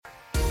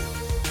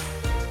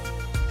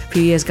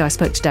few years ago I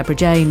spoke to Deborah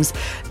James,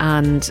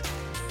 and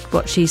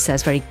what she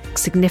says very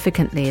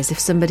significantly is if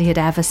somebody had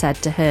ever said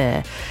to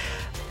her,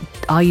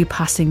 are you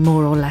passing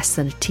more or less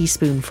than a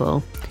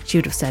teaspoonful? She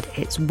would have said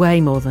it's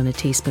way more than a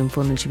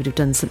teaspoonful, and she would have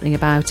done something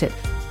about it.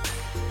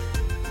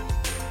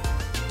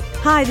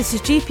 Hi, this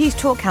is GPs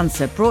Talk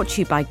Cancer, brought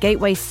to you by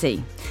Gateway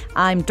C.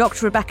 I'm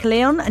Dr. Rebecca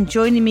Leon, and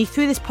joining me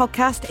through this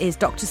podcast is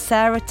Dr.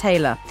 Sarah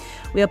Taylor.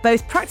 We are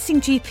both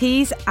practicing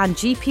GPs and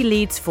GP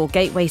leads for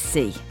Gateway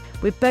C.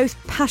 We're both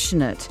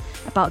passionate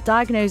about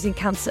diagnosing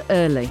cancer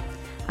early.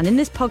 And in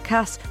this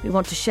podcast, we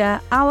want to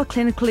share our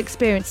clinical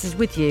experiences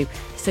with you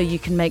so you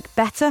can make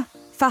better,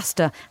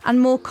 faster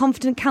and more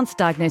confident cancer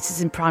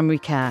diagnosis in primary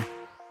care.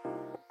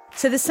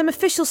 So there's some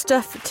official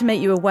stuff to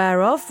make you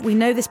aware of. We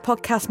know this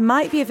podcast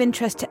might be of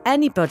interest to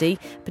anybody,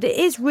 but it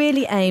is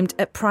really aimed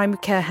at primary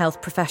care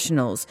health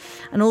professionals.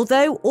 And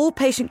although all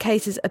patient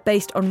cases are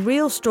based on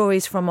real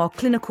stories from our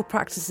clinical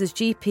practice as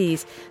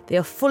GPs, they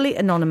are fully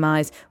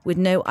anonymised with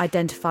no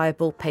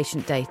identifiable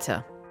patient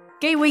data.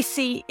 Gateway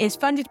C is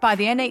funded by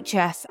the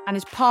NHS and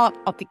is part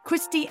of the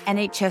Christie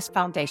NHS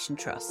Foundation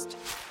Trust.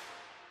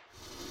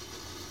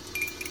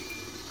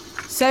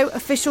 So,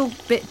 official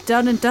bit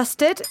done and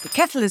dusted. The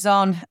kettle is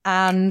on,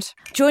 and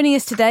joining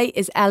us today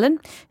is Ellen,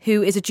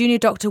 who is a junior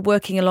doctor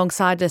working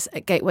alongside us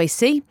at Gateway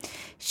C.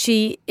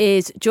 She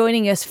is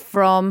joining us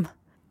from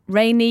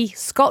rainy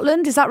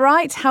Scotland, is that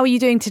right? How are you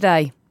doing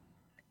today?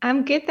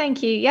 I'm good,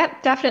 thank you.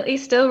 Yep, definitely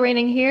still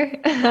raining here,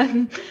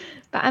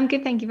 but I'm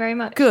good, thank you very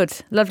much. Good,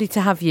 lovely to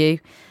have you.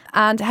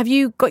 And have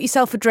you got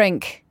yourself a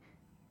drink?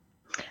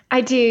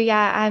 I do,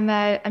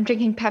 yeah. I'm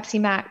drinking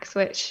Pepsi Max,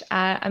 which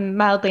I'm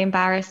mildly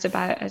embarrassed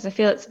about, as I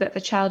feel it's a bit of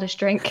a childish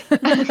drink.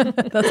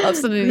 That's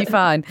absolutely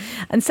fine.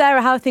 And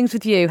Sarah, how are things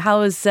with you? How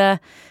was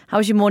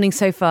your morning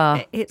so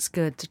far? It's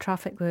good. The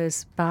traffic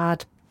was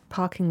bad,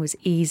 parking was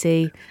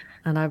easy,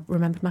 and I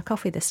remembered my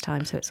coffee this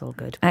time, so it's all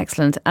good.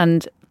 Excellent.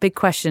 And big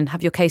question,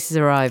 have your cases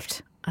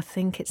arrived? I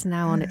think it's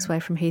now on its way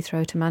from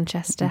Heathrow to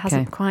Manchester. Okay.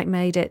 Hasn't quite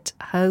made it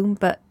home,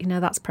 but,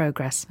 that's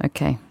progress.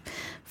 Okay.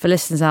 For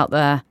listeners out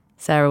there,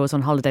 Sarah was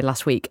on holiday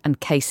last week and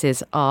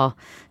cases are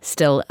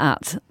still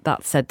at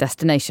that said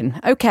destination.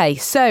 Okay,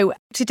 so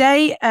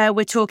today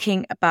we're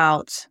talking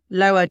about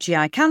lower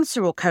GI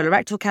cancer or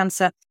colorectal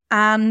cancer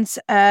and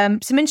some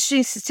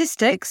interesting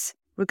statistics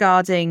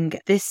regarding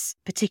this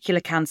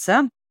particular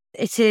cancer.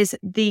 It is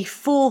the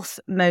fourth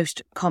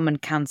most common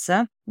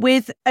cancer,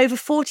 with over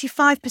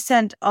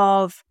 45%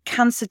 of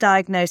cancer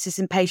diagnosis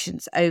in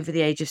patients over the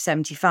age of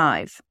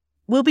 75.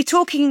 We'll be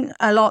talking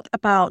a lot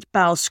about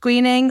bowel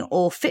screening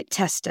or FIT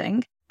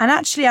testing. And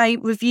actually, I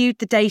reviewed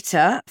the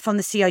data from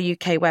the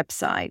CRUK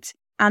website,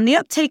 and the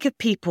uptake of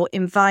people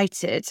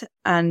invited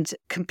and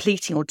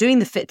completing or doing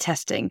the FIT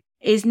testing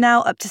is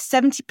now up to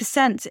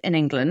 70% in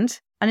England.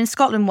 And in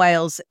Scotland,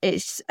 Wales,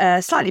 it's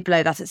slightly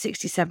below that at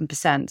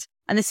 67%.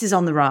 And this is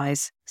on the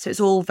rise. So it's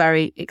all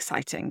very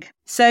exciting.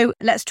 So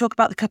let's talk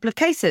about the couple of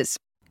cases.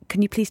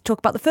 Can you please talk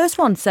about the first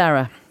one,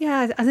 Sarah?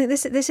 Yeah, I think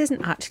this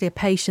isn't actually a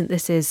patient.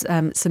 This is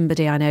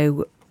somebody I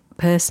know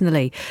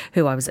personally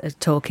who I was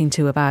talking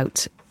to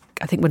about.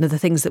 I think one of the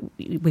things that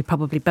we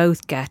probably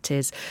both get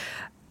is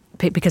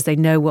because they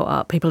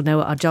know people know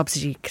what our jobs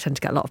is. You tend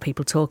to get a lot of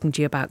people talking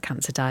to you about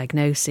cancer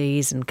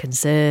diagnoses and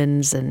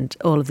concerns and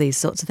all of these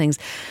sorts of things.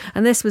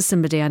 And this was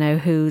somebody I know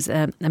who's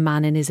a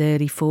man in his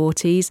early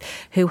 40s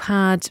who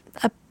had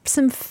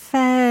some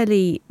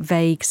fairly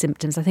vague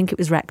symptoms. I think it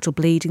was rectal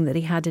bleeding that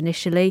he had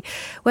initially.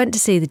 Went to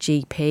see the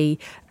GP.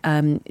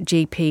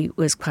 GP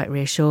was quite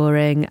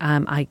reassuring.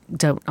 I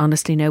don't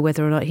honestly know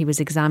whether or not he was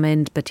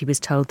examined, but he was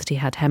told that he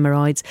had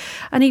hemorrhoids,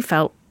 and he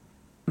felt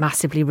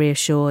massively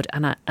reassured.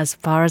 And as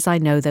far as I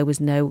know, there was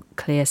no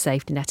clear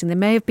safety netting. There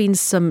may have been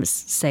some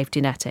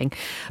safety netting,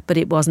 but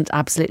it wasn't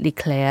absolutely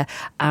clear.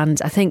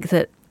 And I think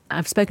that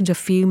I've spoken to a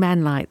few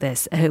men like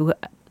this who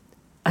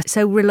are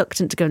so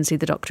reluctant to go and see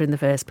the doctor in the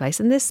first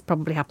place, and this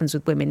probably happens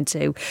with women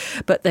too,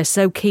 but they're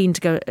so keen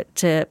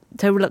so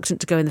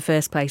reluctant to go in the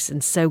first place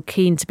and so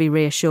keen to be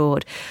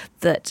reassured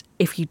that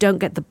if you don't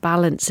get the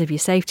balance of your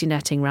safety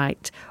netting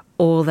right,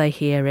 all they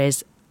hear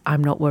is,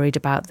 I'm not worried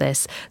about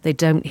this. They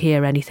don't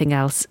hear anything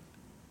else.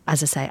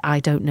 As I say, I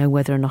don't know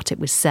whether or not it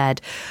was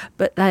said,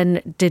 but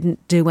then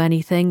didn't do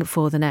anything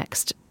for the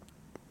next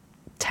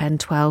 10,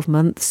 12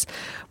 months,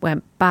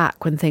 went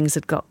back when things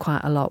had got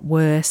quite a lot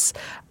worse,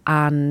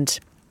 and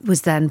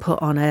was then put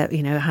on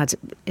had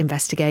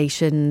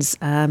investigations,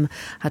 had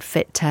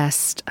FIT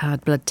tests,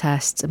 had blood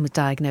tests, and was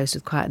diagnosed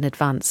with quite an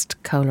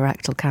advanced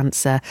colorectal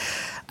cancer.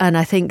 And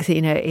I think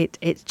that,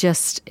 it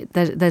just,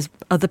 there's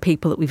other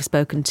people that we've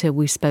spoken to.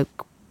 We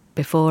spoke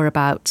before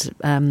about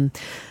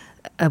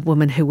a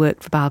woman who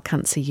worked for Bowel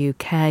Cancer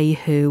UK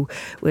who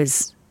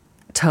was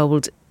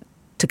told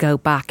to go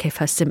back if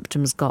her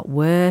symptoms got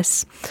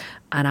worse.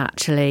 And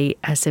actually,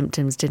 her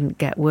symptoms didn't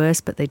get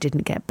worse, but they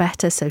didn't get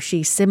better. So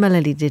she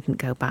similarly didn't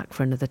go back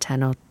for another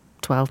 10 or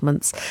 12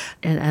 months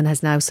and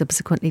has now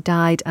subsequently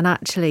died. And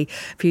actually,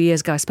 a few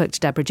years ago, I spoke to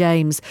Deborah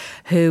James,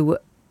 who,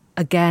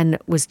 again,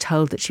 was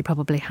told that she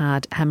probably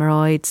had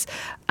hemorrhoids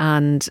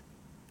and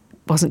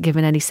wasn't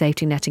given any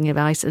safety netting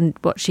advice. And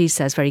what she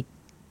says very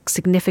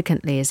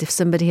significantly is if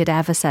somebody had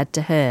ever said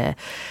to her,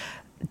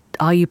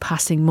 are you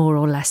passing more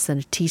or less than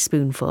a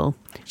teaspoonful?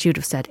 She would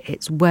have said,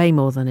 it's way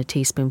more than a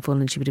teaspoonful,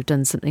 and she would have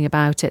done something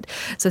about it.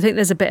 So I think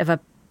there's a bit of a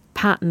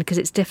pattern, because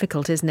it's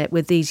difficult, isn't it,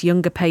 with these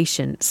younger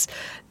patients,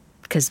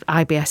 because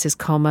IBS is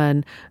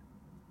common,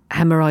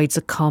 hemorrhoids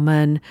are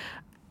common,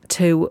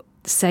 to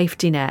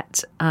safety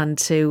net and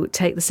to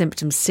take the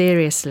symptoms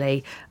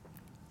seriously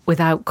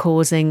without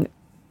causing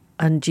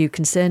undue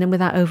concern and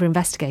without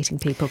over-investigating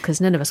people, because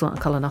none of us want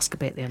a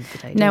colonoscopy at the end of the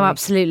day. No,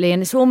 absolutely.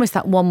 And it's almost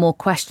that one more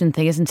question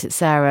thing, isn't it,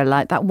 Sarah?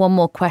 Like that one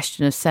more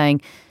question of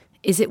saying,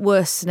 is it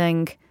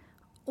worsening?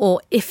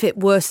 Or if it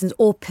worsens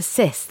or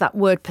persists, that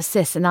word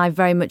persists. And I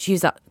very much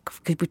use that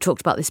because we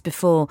talked about this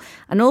before.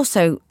 And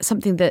also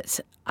something that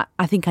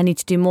I think I need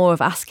to do more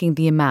of, asking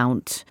the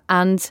amount.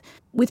 And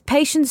with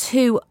patients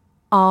who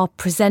are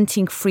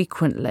presenting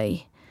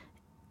frequently,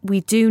 we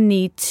do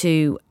need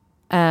to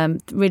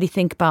really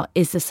think about,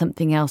 is there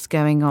something else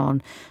going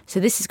on? So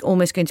this is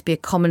almost going to be a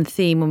common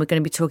theme when we're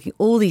going to be talking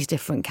all these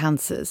different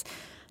cancers.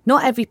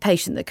 Not every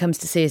patient that comes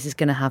to see us is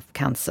going to have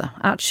cancer,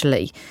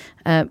 actually.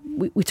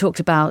 We talked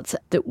about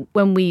that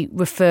when we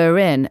refer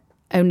in,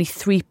 only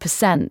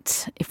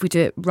 3%, if we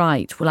do it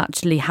right, will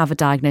actually have a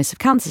diagnosis of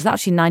cancer. So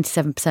actually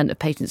 97% of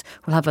patients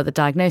will have other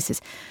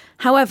diagnoses.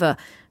 However,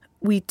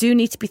 we do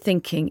need to be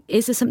thinking,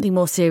 is there something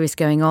more serious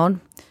going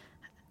on?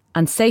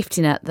 And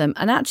safety net them.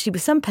 And actually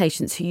with some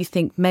patients who you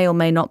think may or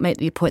may not make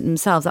the appointment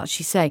themselves,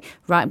 actually say,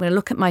 right, I'm going to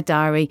look at my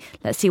diary.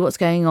 Let's see what's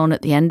going on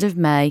at the end of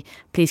May.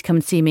 Please come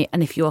and see me.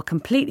 And if you're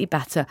completely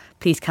better,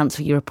 please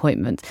cancel your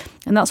appointment.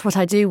 And that's what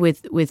I do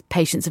with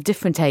patients of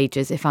different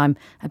ages if I'm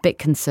a bit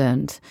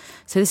concerned.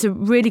 So this is a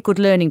really good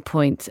learning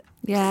point.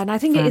 Yeah, and I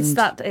think it's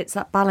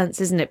that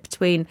balance, isn't it,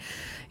 between,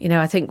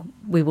 I think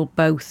we will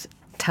both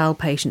tell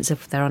patients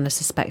if they're on a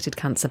suspected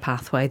cancer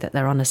pathway that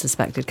they're on a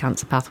suspected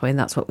cancer pathway, and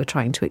that's what we're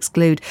trying to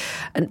exclude.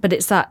 But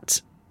it's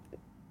that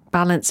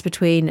balance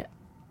between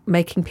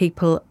making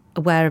people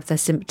aware of their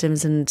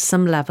symptoms and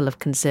some level of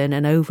concern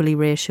and overly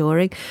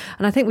reassuring.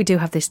 And I think we do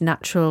have this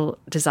natural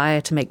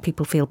desire to make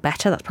people feel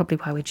better. That's probably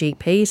why we're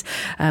GPs,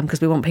 because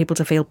we want people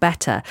to feel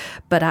better.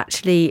 But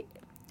actually,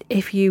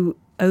 if you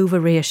over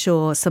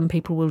reassure, some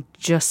people will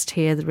just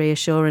hear the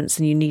reassurance,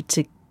 and you need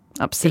to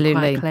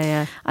absolutely be quite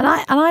clear. And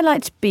I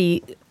like to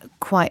be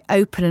quite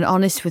open and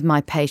honest with my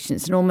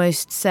patients and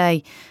almost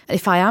say,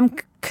 if I am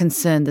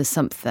concerned there's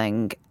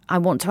something, I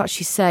want to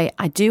actually say,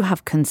 I do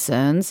have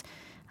concerns.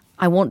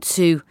 I want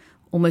to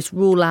almost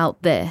rule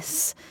out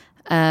this,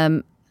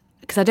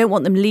 because I don't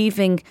want them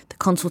leaving the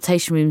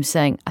consultation room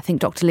saying, I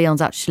think Dr.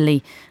 Leon's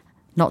actually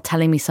not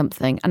telling me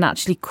something, and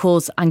actually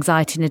cause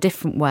anxiety in a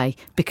different way,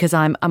 because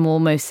I'm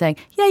almost saying,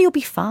 yeah, you'll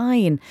be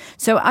fine.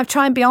 So I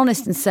try and be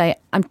honest and say,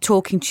 I'm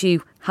talking to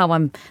you how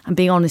I'm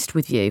being honest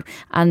with you,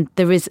 and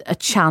there is a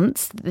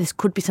chance that this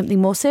could be something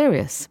more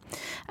serious.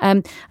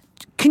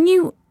 Can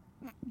you,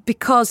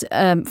 because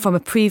from a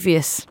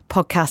previous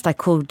podcast I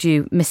called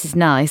you Mrs.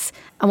 Nice,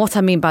 and what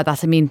I mean by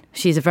that, I mean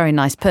she's a very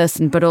nice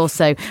person, but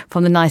also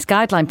from the NICE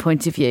guideline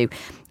point of view.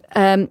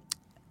 And,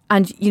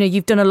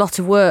 you've done a lot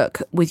of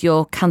work with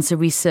your cancer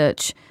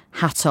research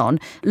hat on,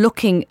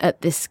 looking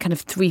at this kind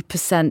of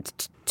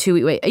 3%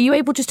 2-week wait. Are you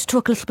able just to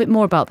talk a little bit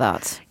more about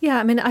that? Yeah,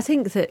 I mean, I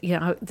think that,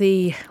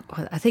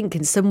 I think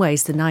in some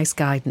ways the NICE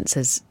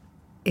guidance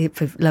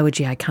for lower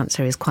GI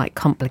cancer is quite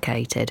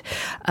complicated.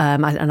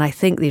 And I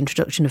think the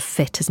introduction of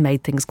FIT has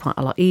made things quite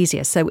a lot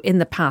easier. So in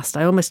the past,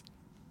 I almost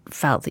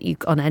felt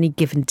that on any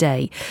given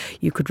day,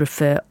 you could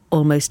refer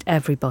almost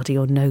everybody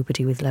or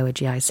nobody with lower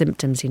GI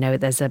symptoms.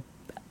 There's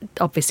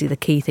obviously the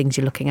key things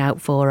you're looking out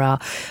for are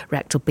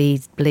rectal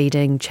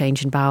bleeding,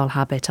 change in bowel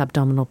habit,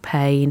 abdominal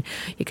pain.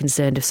 You're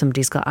concerned if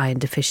somebody's got iron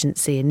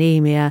deficiency,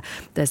 anemia.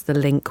 There's the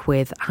link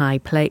with high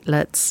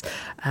platelets,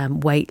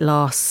 weight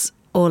loss.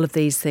 All of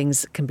these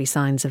things can be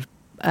signs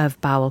of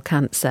bowel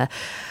cancer.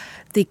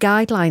 The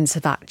guidelines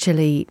have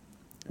actually,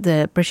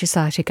 the British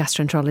Society of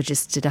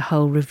Gastroenterologists did a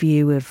whole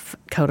review of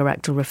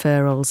colorectal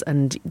referrals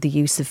and the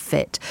use of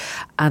FIT,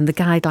 and the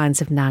guidelines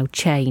have now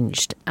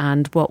changed.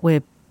 And what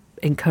we're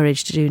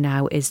encouraged to do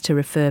now is to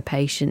refer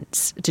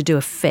patients to do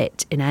a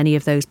FIT in any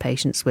of those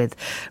patients with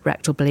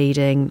rectal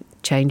bleeding,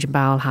 change in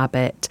bowel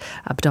habit,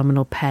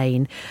 abdominal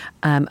pain,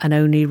 and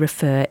only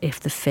refer if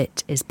the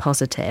FIT is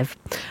positive,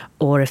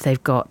 or if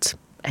they've got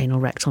anal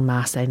rectal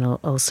mass,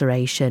 anal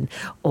ulceration,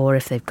 or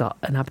if they've got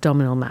an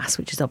abdominal mass,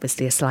 which is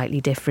obviously a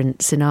slightly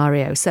different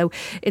scenario. So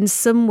in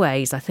some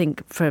ways, I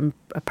think from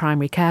a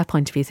primary care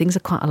point of view, things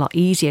are quite a lot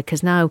easier,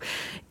 because now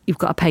you've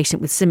got a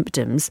patient with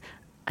symptoms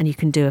and you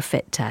can do a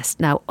FIT test.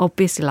 Now,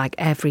 obviously, like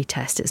every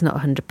test, it's not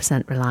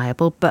 100%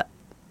 reliable, but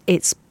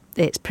it's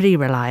pretty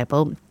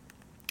reliable.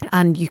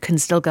 And you can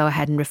still go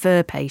ahead and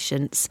refer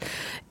patients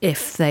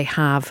if they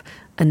have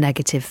a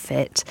negative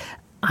FIT,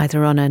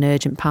 either on an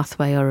urgent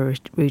pathway or a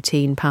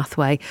routine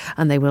pathway,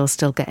 and they will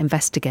still get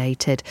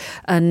investigated.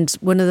 And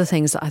one of the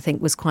things that I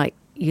think was quite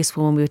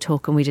useful when we were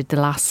talking, we did the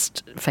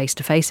last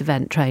face-to-face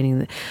event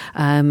training,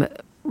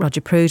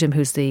 Roger Prudham,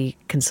 who's the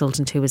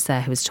consultant who was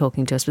there, who was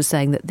talking to us, was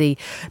saying that the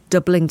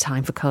doubling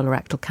time for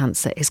colorectal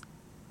cancer is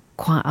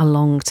quite a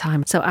long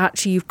time. So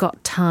actually you've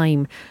got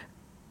time,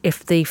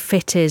 if the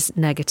FIT is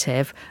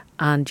negative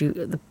and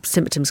the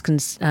symptoms can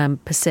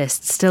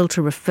persist, still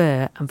to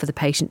refer and for the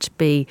patient to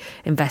be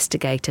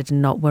investigated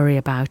and not worry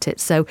about it.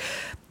 So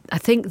I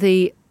think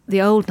the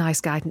old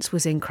NICE guidance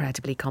was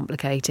incredibly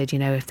complicated.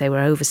 If they were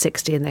over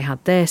 60 and they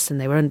had this, and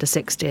they were under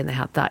 60 and they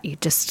had that, you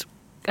just...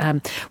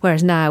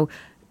 whereas now,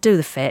 do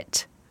the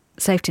FIT,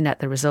 safety net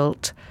the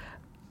result,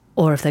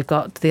 or if they've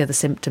got the other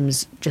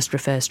symptoms, just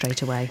refer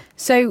straight away.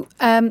 So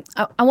I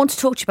want to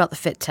talk to you about the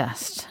FIT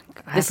test.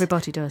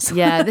 Everybody does.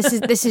 Yeah,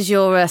 this is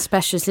your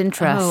specialist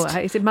interest. Oh,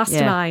 it's a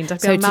mastermind. Yeah.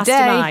 So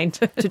mastermind.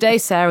 Today,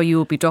 Sarah, you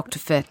will be Dr.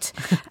 Fit.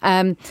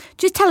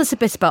 Just tell us a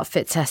bit about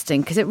FIT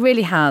testing, because it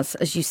really has,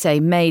 as you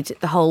say, made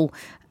the whole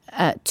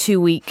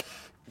 2-week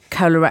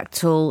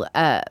colorectal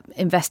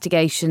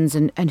investigations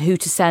and who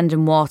to send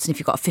and what, and if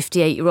you've got a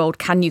 58-year-old,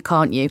 can you,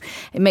 can't you?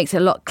 It makes it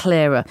a lot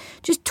clearer.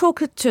 Just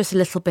talk to us a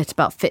little bit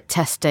about FIT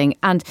testing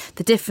and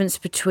the difference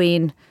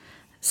between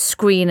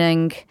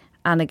screening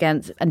and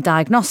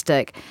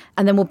diagnostic,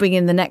 and then we'll bring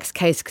in the next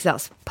case, because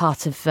that's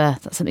part of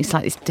that's something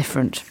slightly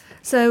different.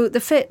 So the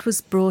FIT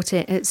was brought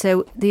in.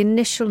 So the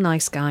initial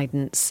NICE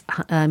guidance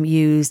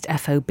used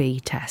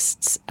FOB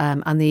tests,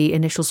 and the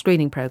initial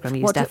screening programme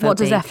used FOB. What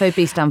does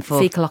FOB stand for?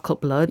 Fecal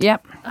occult blood.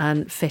 Yep.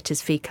 And FIT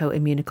is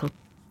immunochemical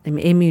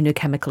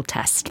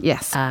test.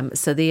 Yes.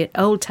 So the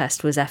old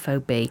test was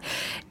FOB.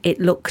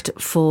 It looked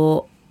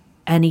for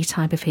any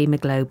type of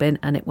haemoglobin,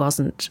 and it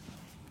wasn't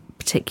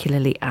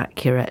particularly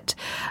accurate,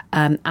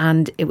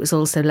 and it was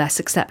also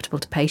less acceptable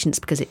to patients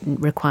because it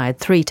required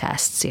 3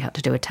 tests. You had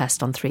to do a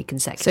test on 3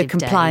 consecutive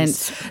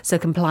days. So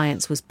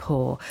compliance was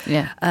poor.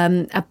 Yeah.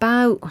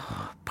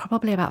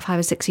 Probably about 5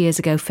 or 6 years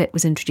ago, FIT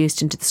was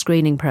introduced into the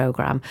screening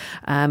programme.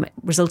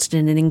 Resulted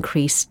in an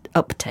increased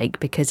uptake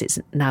because it's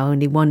now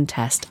only 1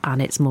 test and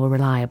it's more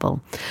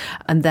reliable.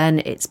 And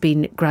then it's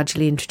been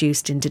gradually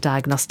introduced into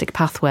diagnostic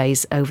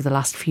pathways over the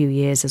last few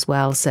years as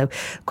well. So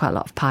quite a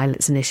lot of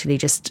pilots initially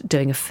just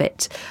doing a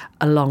FIT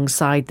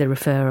alongside the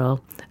referral.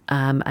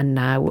 And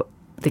now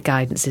the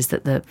guidance is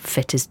that the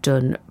FIT is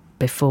done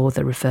before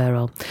the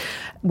referral.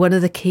 One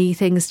of the key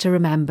things to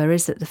remember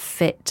is that the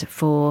FIT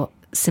for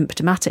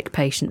symptomatic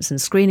patients and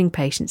screening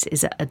patients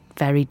is at a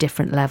very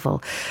different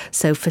level.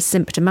 So for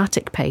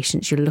symptomatic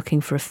patients, you're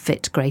looking for a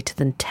FIT greater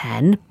than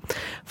 10.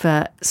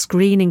 For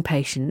screening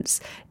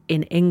patients,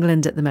 in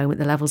England at the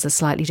moment, the levels are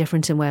slightly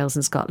different in Wales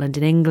and Scotland.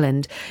 In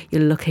England,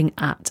 you're looking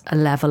at a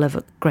level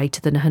of greater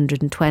than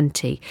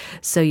 120.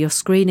 So your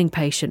screening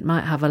patient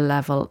might have a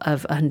level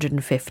of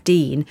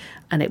 115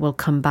 and it will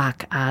come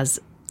back as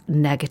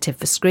negative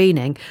for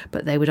screening,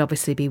 but they would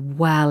obviously be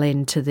well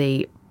into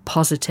the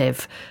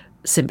positive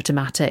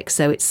symptomatic.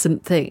 So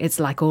it's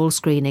like all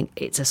screening,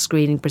 it's a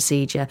screening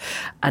procedure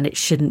and it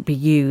shouldn't be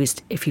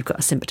used if you've got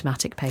a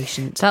symptomatic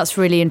patient. That's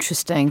really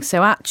interesting.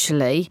 So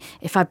actually,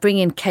 if I bring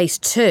in case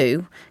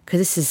 2, because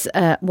this is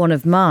one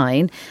of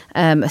mine,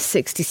 a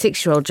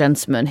 66-year-old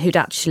gentleman who'd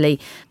actually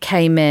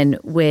came in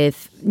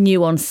with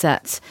new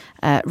onset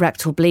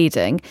rectal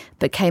bleeding,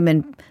 but came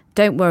in,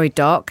 don't worry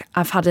doc,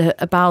 I've had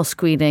a bowel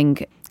screening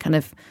kind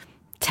of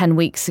 10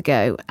 weeks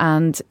ago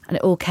and it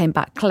all came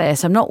back clear.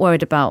 So I'm not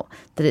worried about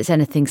that it's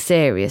anything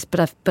serious, but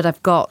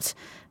I've got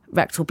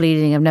rectal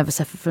bleeding. I've never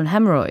suffered from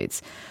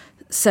hemorrhoids.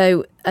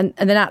 So, and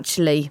then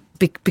actually,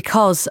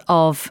 because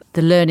of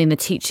the learning, the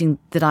teaching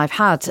that I've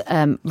had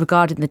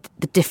regarding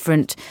the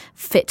different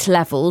FIT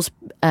levels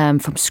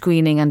from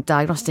screening and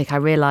diagnostic, I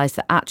realised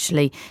that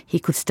actually he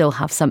could still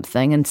have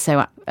something. And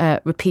so I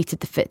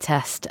repeated the FIT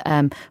test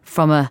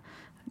from a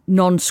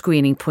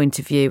non-screening point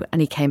of view,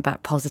 and he came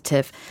back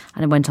positive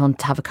and went on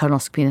to have a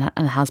colonoscopy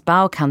and has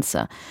bowel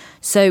cancer.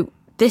 So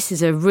this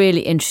is a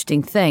really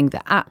interesting thing,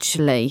 that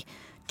actually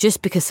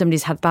just because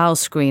somebody's had bowel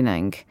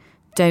screening,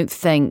 don't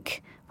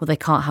think, well, they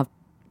can't have,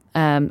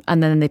 and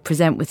then they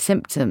present with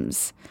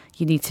symptoms.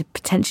 You need to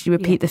potentially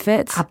repeat the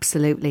FIT.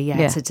 Absolutely,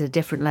 yes. It's at a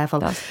different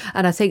level.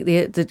 And I think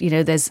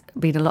there's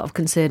been a lot of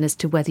concern as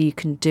to whether you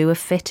can do a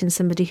FIT in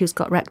somebody who's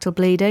got rectal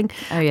bleeding.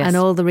 Oh, yes. And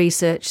all the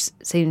research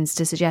seems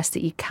to suggest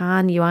that you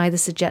can. You either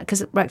suggest,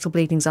 because rectal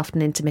bleeding is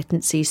often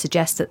intermittent, so you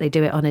suggest that they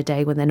do it on a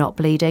day when they're not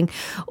bleeding,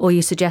 or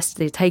you suggest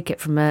they take it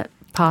from a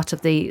part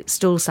of the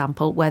stool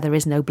sample where there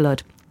is no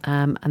blood.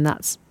 And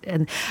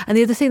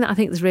the other thing that I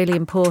think is really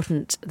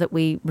important that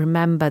we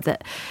remember,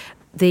 that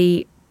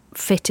the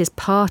FIT is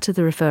part of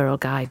the referral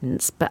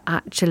guidance, but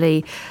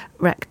actually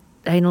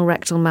anal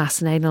rectal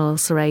mass and anal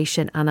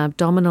ulceration and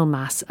abdominal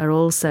mass are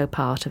also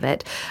part of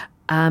it.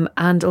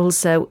 And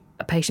also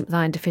a patient with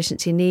iron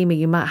deficiency anemia,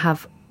 you might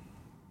have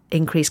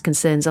increased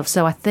concerns of.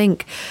 So I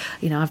think,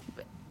 I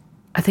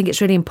think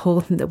it's really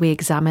important that we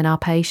examine our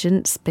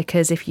patients,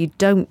 because if you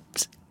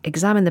don't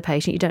examine the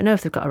patient, you don't know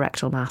if they've got a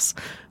rectal mass.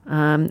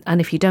 And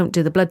if you don't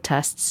do the blood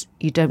tests,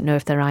 you don't know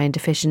if they're iron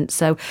deficient.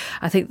 So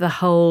I think the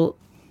whole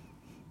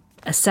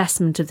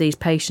assessment of these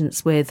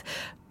patients with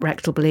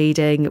rectal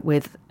bleeding,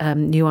 with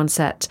new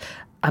onset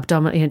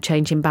abdominal,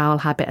 changing bowel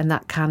habit, and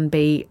that can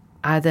be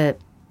either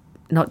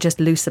not just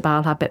looser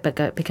bowel habit,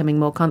 but becoming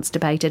more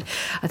constipated.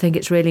 I think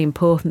it's really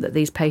important that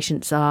these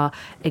patients are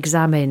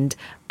examined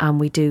and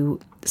we do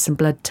some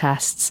blood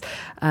tests.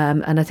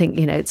 And I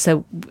think,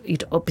 so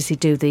you'd obviously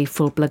do the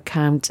full blood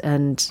count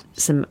and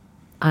some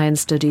iron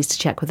studies to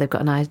check whether they've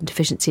got an iron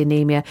deficiency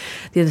anemia.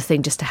 The other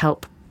thing, just to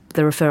help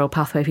the referral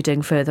pathway,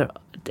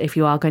 if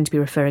you are going to be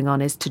referring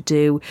on, is to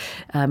do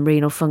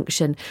renal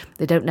function.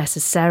 They don't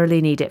necessarily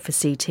need it for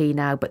CT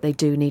now, but they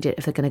do need it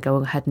if they're going to go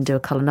ahead and do a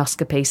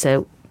colonoscopy.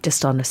 So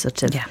just on a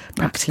sort of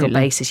practical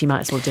basis, you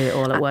might as well do it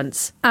all at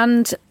once.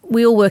 And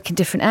we all work in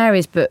different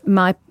areas, but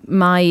my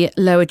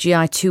lower GI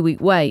 2-week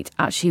wait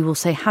actually will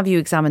say, have you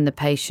examined the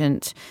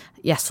patient?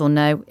 Yes or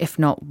no? If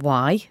not,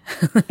 why?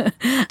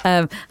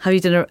 Have you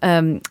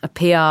done a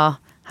PR?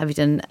 Have you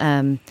done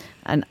an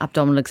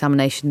abdominal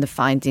examination, the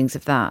findings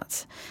of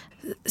that?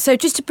 So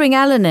just to bring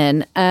Ellen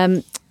in,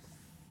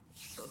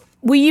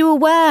 were you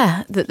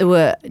aware that there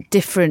were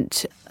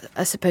different,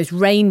 I suppose,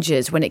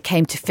 ranges when it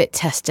came to fit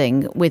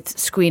testing with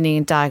screening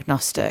and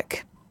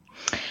diagnostic?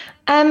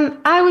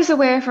 I was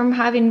aware from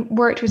having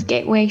worked with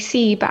Gateway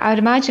C, but I would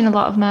imagine a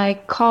lot of my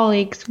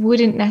colleagues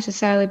wouldn't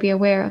necessarily be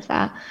aware of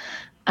that.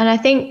 And I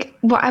think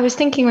what I was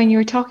thinking when you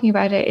were talking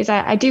about it is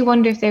I do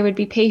wonder if there would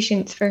be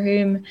patients for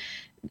whom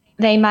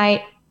they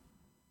might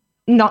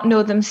not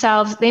know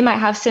themselves. They might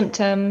have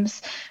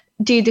symptoms,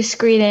 do the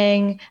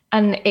screening,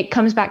 and it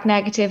comes back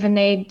negative, and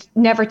they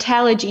never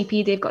tell a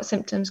GP they've got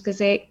symptoms because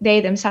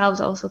they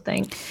themselves also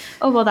think,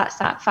 oh, well, that's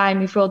that, fine,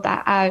 we've rolled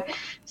that out.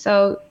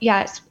 So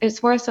yeah,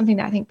 it's worth something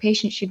that I think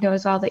patients should know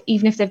as well, that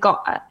even if they've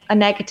got a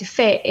negative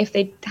fit, if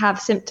they have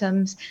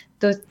symptoms,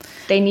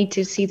 they need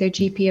to see their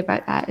GP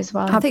about that as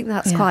well. I think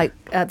that's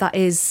that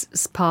is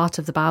part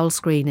of the bowel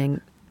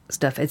screening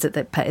stuff, is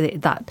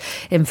that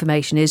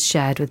information is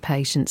shared with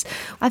patients.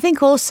 I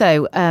think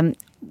also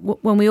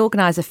when we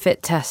organise a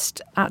fit test,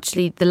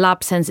 actually the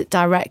lab sends it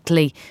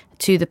directly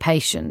to the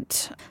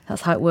patient.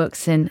 That's how it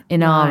works in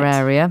our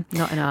area.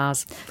 Not in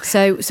ours.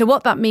 So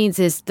what that means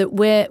is that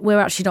we're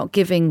actually not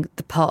giving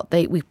the pot.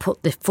 We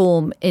put the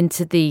form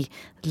into the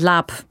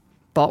lab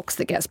box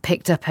that gets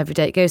picked up every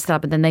day. It goes to the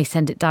lab and then they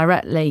send it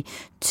directly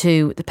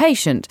to the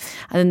patient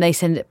and then they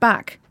send it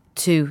back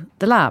to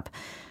the lab.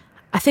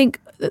 I think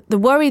the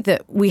worry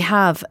that we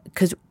have,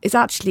 because it's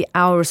actually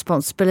our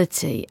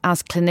responsibility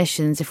as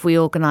clinicians if we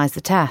organise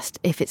the test,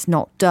 if it's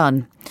not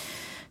done.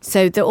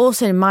 So there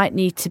also might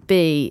need to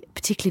be,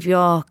 particularly if you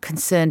are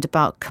concerned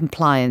about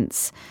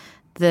compliance,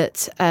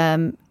 that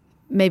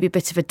maybe a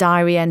bit of a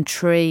diary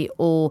entry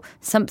or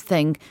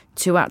something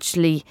to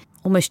actually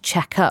almost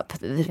check up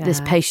that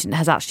this patient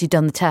has actually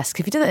done the test.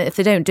 If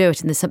they don't do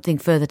it and there's something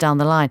further down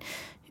the line,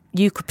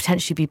 you could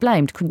potentially be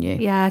blamed, couldn't you?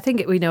 Yeah, I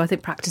think I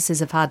think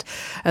practices have had,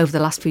 over the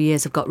last few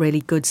years, have got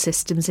really good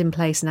systems in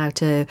place now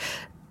to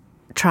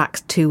track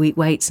 2-week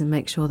waits and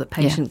make sure that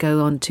patients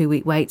go on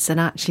 2-week waits. And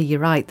actually, you're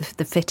right,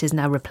 the fit is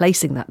now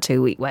replacing that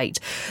 2-week wait.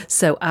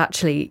 So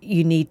actually,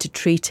 you need to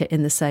treat it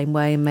in the same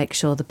way and make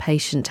sure the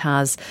patient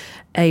has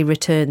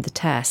returned the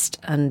test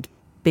and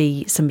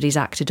B, somebody's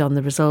acted on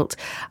the result.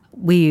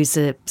 We use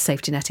a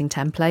safety netting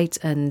template,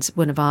 and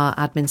one of our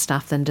admin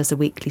staff then does a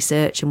weekly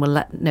search and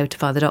will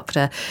notify the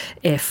doctor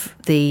if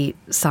the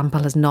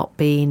sample has not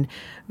been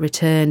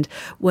returned.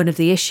 One of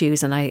the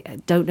issues, and I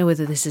don't know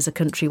whether this is a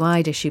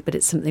countrywide issue, but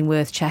it's something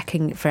worth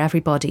checking for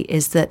everybody,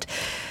 is that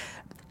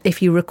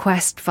if you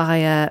request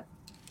via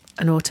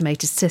an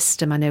automated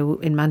system, I know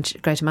in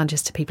Greater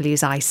Manchester people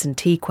use ICE and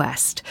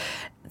TQuest,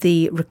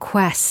 the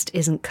request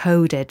isn't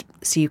coded,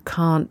 so you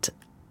can't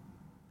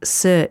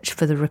search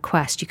for the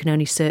request. You can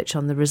only search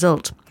on the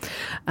result.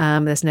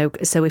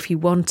 So if you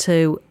want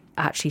to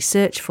actually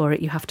search for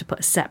it, you have to put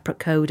a separate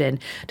code in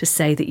to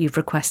say that you've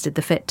requested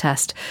the fit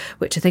test,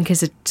 which I think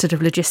is a sort of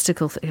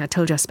logistical thing. I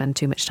told you I spend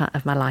too much time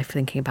of my life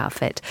thinking about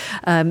fit,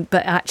 but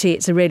actually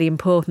it's a really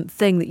important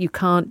thing that you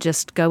can't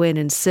just go in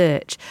and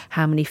search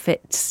how many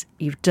fits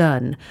you've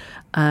done.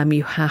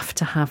 You have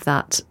to have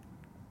that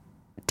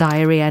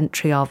diary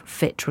entry of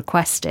fit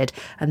requested,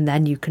 and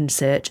then you can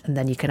search and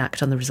then you can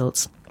act on the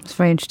results. It's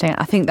very interesting.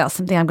 I think that's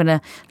something I'm going to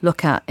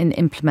look at in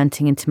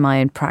implementing into my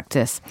own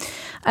practice.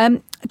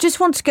 Just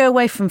want to go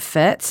away from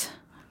fit.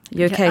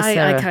 You okay,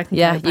 Sarah?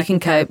 You can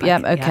cope. Yeah,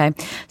 okay.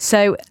 Yeah.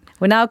 So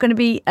we're now going to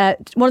be,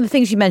 one of the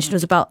things you mentioned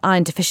was about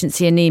iron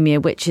deficiency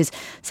anemia, which is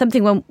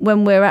something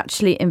when we're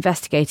actually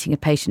investigating a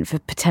patient for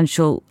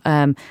potential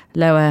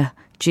lower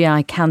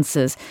GI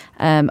cancers,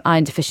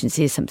 iron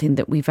deficiency is something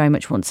that we very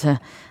much want to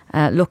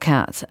look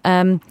at.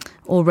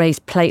 Or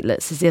raised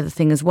platelets is the other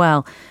thing as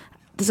well.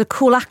 There's a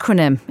cool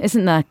acronym,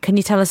 isn't there? Can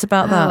you tell us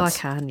about that? Oh, I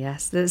can,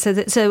 yes. So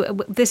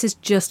this is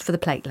just for the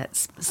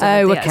platelets.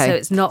 So okay. So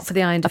it's not for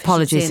the iron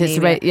deficiency Apologies.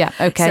 anemia.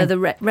 Okay. So the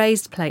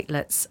raised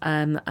platelets,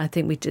 I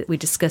think we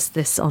discussed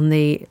this on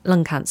the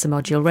lung cancer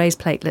module. Raised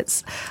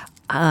platelets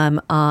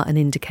are an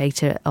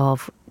indicator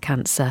of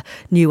cancer.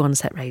 New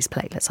onset raised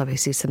platelets,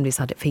 obviously if somebody's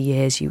had it for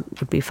years, you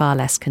would be far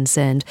less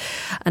concerned.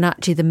 And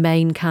actually the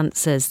main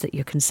cancers that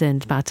you're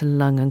concerned about are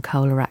lung and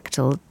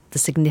colorectal. the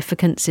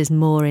significance is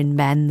more in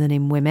men than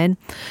in women.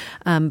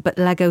 But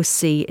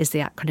LEGO-C is the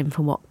acronym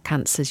for what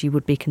cancers you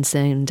would be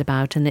concerned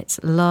about, and it's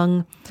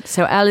lung.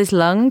 So L is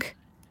lung.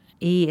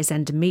 E is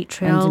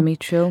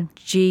endometrial.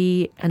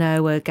 G and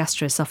O are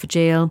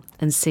gastroesophageal,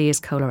 and C is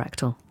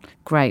colorectal.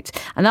 Great.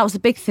 And that was the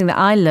big thing that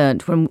I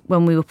learned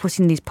when we were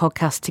putting these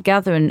podcasts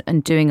together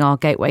and doing our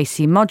Gateway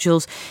C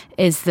modules,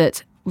 is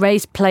that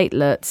raised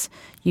platelets,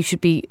 you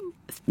should be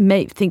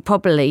think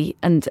probably,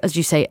 and as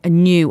you say, a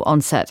new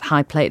onset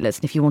high platelets.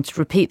 And if you wanted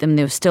to repeat them,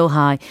 they were still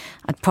high,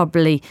 I'd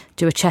probably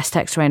do a chest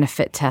x-ray and a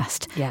fit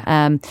test.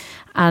 Yeah.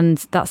 And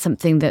that's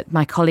something that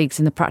my colleagues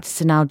in the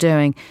practice are now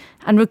doing.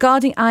 And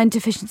regarding iron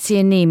deficiency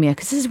anemia,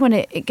 because this is when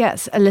it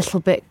gets a little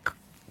bit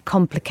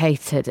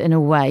complicated in a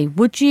way,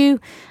 would you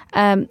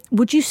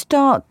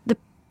start the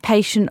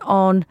patient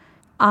on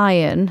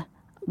iron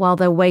while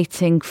they're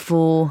waiting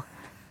for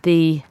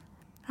the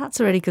That's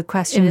a really good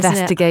question,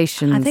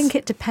 investigations? Isn't it? I think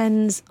it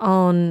depends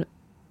on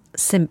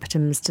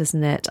symptoms,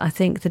 doesn't it? I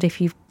think that if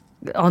you've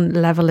on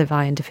level of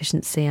iron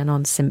deficiency and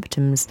on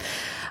symptoms,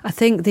 I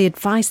think the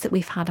advice that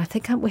we've had, I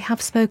think we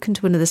have spoken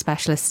to one of the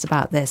specialists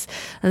about this,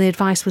 and the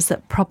advice was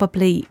that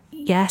probably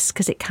yes,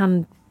 because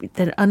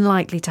they're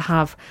unlikely to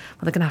have,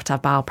 well, they're going to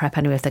have bowel prep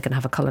anyway if they're going to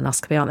have a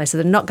colonoscopy, aren't they? So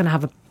they're not going to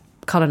have a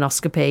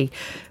colonoscopy.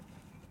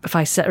 If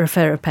I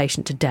refer a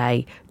patient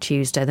today,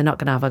 Tuesday, they're not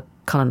going to have a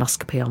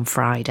colonoscopy on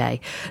Friday.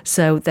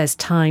 So there's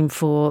time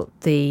for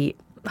the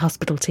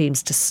hospital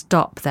teams to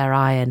stop their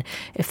iron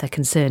if they're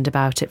concerned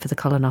about it for the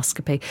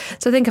colonoscopy.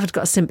 So I think if I've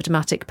got a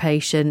symptomatic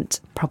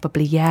patient,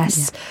 probably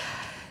yes. Yeah.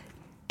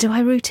 Do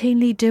I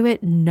routinely do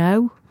it?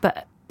 No.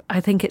 But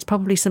I think it's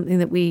probably something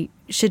that we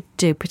should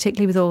do,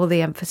 particularly with all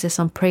the emphasis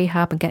on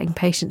prehab and getting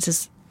patients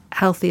as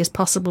healthy as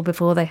possible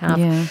before they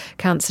have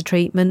cancer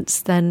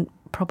treatments, then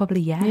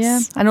probably yes. Yeah,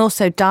 and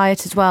also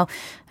diet as well.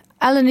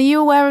 Ellen, are you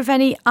aware of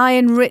any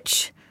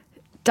iron-rich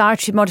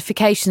dietary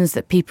modifications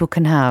that people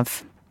can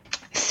have?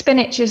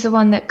 Spinach is the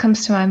one that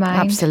comes to my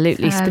mind.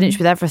 Absolutely, spinach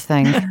with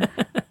everything.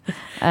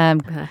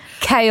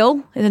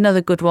 Kale is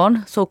another good one.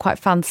 It's all quite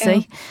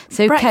fancy.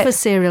 So breakfast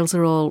cereals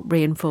are all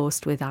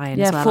reinforced with iron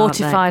as well,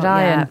 fortified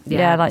iron.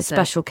 Like so,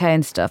 Special K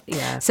and stuff.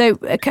 Yeah. So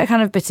a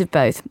kind of bit of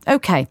both.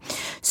 Okay,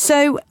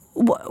 so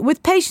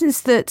with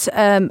patients that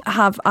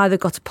have either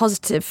got a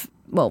positive,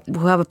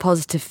 who have a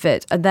positive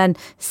fit and then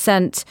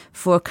sent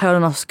for a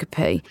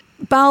colonoscopy,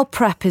 bowel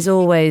prep is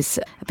always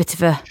a bit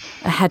of a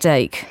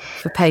headache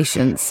for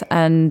patients.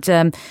 And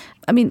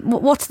I mean,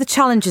 what are the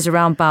challenges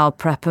around bowel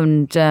prep,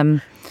 and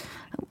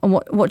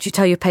what do you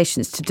tell your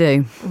patients to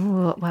do?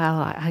 Well,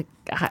 I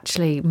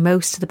actually,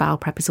 most of the bowel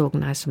prep is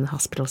organised from the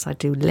hospital, so I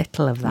do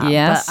little of that.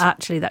 Yes. But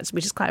actually,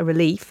 which is quite a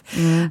relief.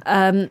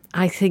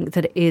 I think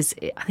that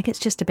it's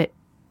just a bit.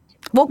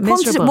 What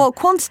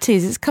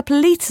quantities? It's a couple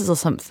of litres or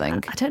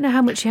something. I don't know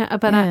how much,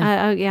 but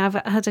I've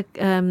had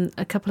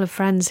a couple of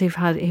friends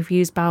who've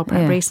used bowel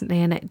prep recently,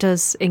 and it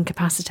does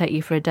incapacitate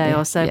you for a day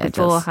or so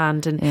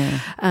beforehand,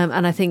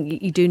 and I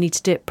think you do need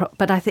to do it.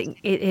 But I think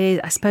it is.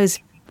 I suppose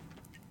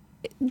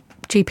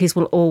GPs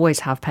will always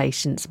have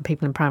patients, and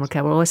people in primary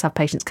care will always have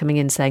patients coming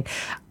in saying,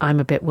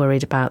 "I'm a bit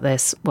worried about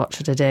this. What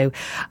should I do?"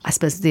 I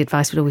suppose the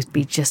advice would always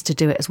be just to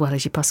do it as well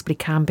as you possibly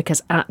can,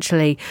 because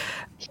actually,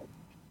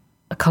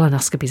 a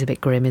colonoscopy is a bit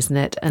grim, isn't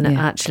it? And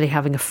actually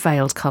having a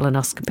failed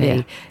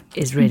colonoscopy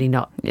is really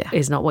not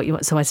what you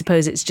want. So I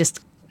suppose it's just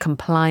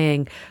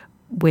complying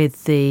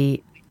with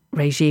the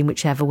regime,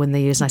 whichever one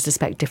they use. And I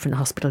suspect different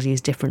hospitals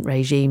use different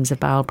regimes of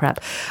bowel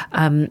prep,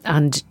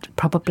 and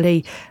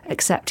probably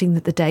accepting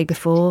that the day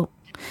before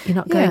you're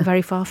not going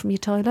very far from your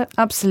toilet.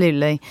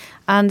 Absolutely.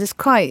 And it's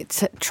quite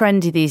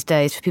trendy these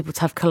days for people to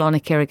have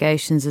colonic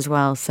irrigations as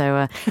well.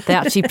 So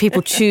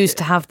people choose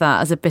to have that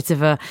as a bit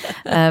of a...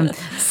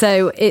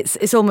 so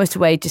it's almost a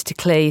way just to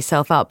clear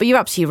yourself out. But you're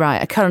absolutely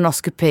right. A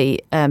colonoscopy,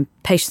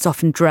 patients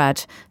often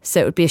dread. So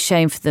it would be a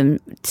shame for them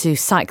to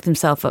psych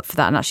themselves up for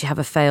that and actually have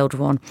a failed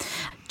one.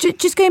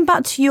 Just going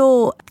back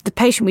to the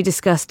patient we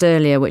discussed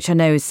earlier, which I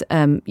know is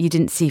you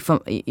didn't see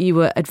from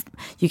you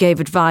gave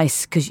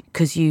advice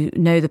because you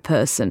know the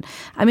person.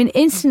 I mean,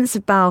 incidence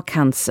of bowel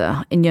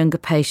cancer in younger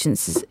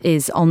patients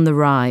is on the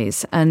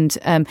rise, and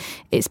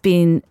it's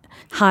been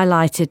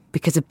highlighted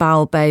because of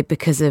Bowel Babe,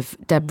 because of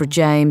Deborah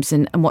James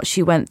and what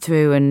she went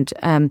through. And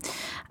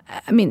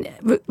I mean,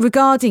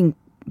 regarding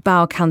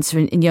bowel cancer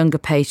in younger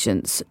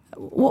patients,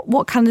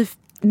 what kind of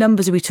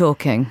numbers are we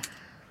talking?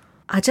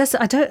 I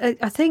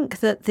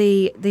think that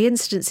the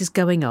incidence is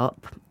going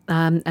up.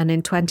 And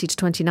in 20 to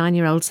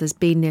 29-year-olds, there's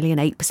been nearly an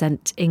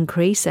 8%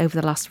 increase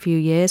over the last few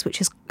years,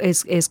 which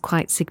is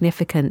quite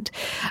significant.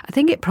 I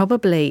think it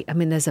probably,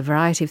 there's a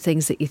variety of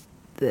things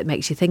that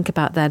makes you think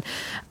about then.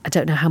 I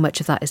don't know how much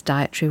of that is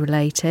dietary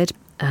related.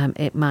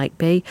 It might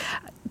be.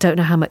 Don't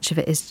know how much of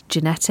it is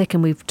genetic,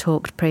 and we've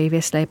talked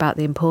previously about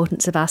the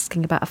importance of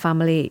asking about a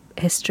family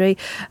history.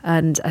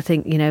 And I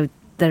think,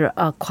 there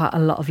are quite a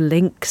lot of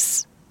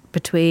links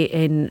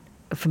between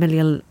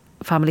familial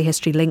family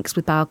history links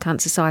with bowel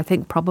cancer. So I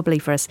think probably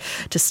for us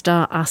to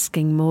start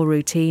asking more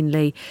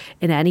routinely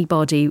in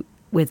anybody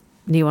with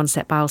new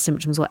onset bowel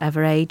symptoms,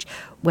 whatever age,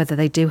 whether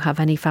they do have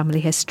any family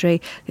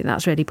history. I think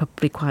that's really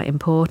probably quite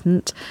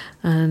important.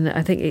 And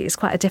I think it's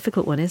quite a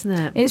difficult one, isn't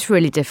it? It's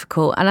really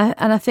difficult. And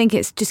I think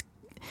it's just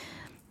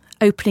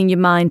opening your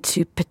mind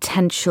to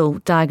potential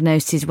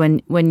diagnoses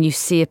when you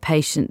see a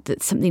patient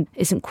that something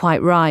isn't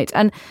quite right.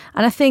 And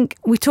I think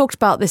we talked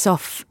about this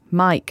off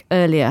mic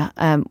earlier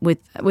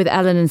with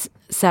Ellen and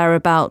Sarah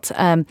about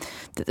that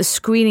the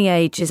screening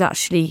age is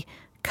actually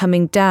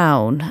coming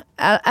down.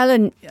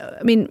 Ellen,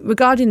 I mean,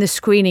 regarding the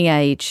screening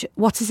age,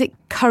 what is it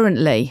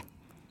currently?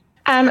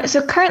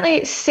 So currently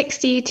it's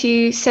 60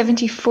 to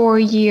 74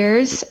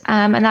 years,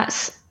 and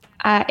that's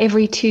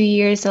every 2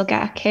 years they'll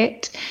get a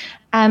kit.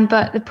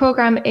 But the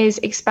programme is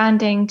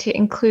expanding to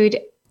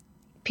include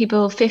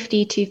people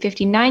 50 to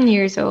 59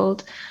 years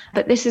old.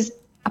 But this is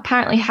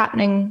apparently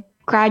happening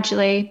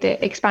gradually.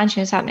 The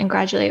expansion is happening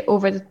gradually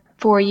over the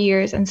 4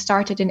 years and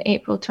started in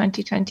April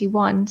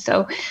 2021.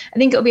 So I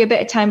think it'll be a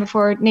bit of time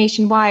before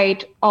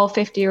nationwide all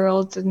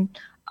 50-year-olds and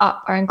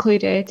up are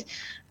included.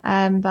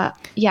 But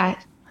yeah,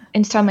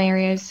 in some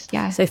areas,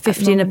 yeah. So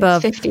 50 and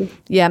above. 50.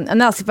 Yeah,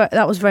 and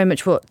that was very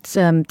much what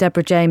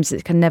Deborah James,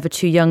 it's kind of Never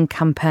Too Young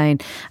campaign.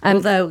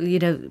 Although,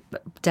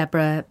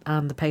 Deborah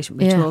and the patient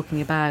we're talking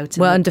about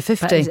were under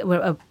 50.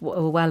 Were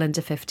well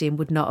under 50 and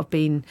would not have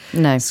been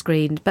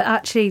screened. But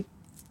actually,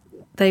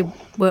 they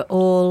were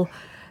all...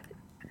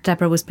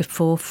 Deborah was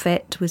before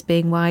FIT was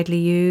being widely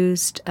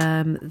used.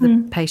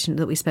 The patient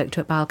that we spoke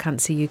to at Bowel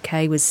Cancer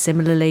UK was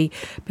similarly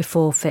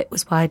before FIT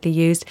was widely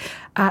used.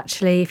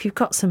 Actually, if you've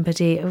got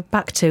somebody,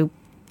 back to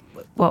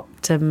what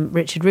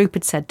Richard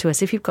Rupert said to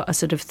us, if you've got a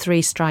sort of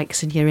 3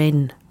 strikes and you're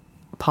in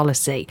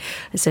policy,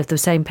 so if the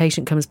same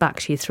patient comes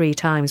back to you 3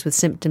 times with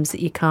symptoms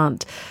that you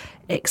can't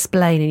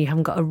explain and you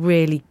haven't got a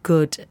really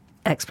good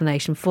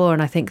explanation for,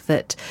 and I think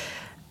that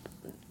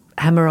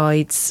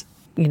hemorrhoids,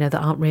 that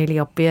aren't really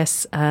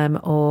obvious,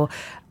 or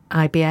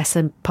IBS,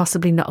 and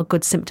possibly not a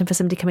good symptom for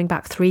somebody coming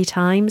back 3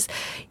 times,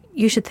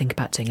 you should think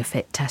about doing a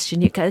FIT test,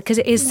 because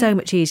it is so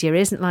much easier.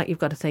 It isn't like you've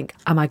got to think,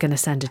 am I going to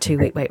send a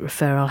 2-week wait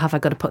referral? Have I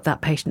got to put that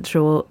patient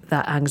through all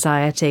that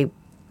anxiety?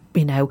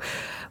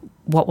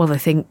 What will they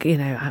think?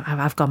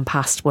 I've gone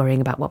past worrying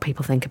about what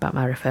people think about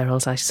my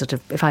referrals.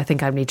 If I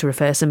think I need to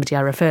refer somebody, I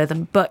refer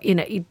them. But,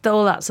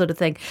 all that sort of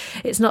thing.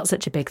 It's not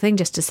such a big thing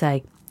just to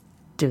say,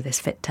 do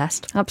this FIT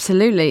test.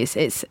 Absolutely.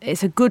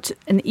 It's a good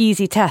and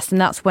easy test, and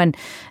that's when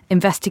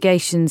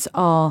investigations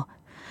are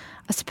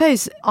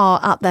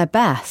at their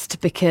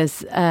best, because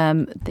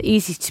they're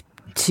easy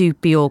to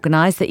be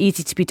organised, they're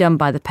easy to be done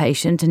by the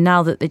patient, and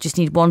now that they just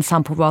need 1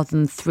 sample rather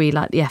than 3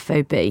 like the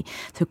FOB,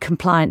 so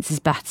compliance is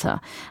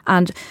better.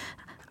 And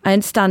I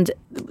understand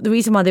the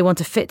reason why they want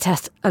a FIT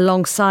test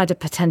alongside a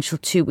potential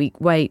 2-week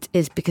wait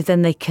is because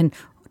then they can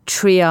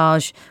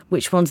triage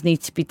which ones need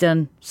to be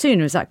done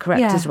sooner. Is that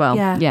correct as well?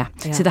 Yeah.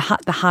 So the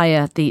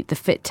higher the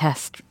FIT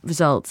test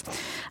results.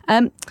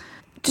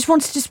 Just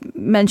wanted to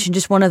mention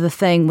just one other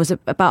thing was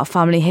about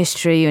family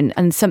history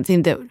and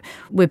something that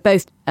we're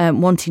both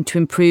wanting to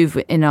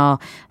improve in our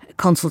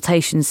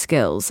consultation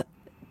skills.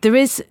 There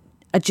is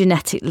a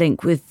genetic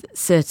link with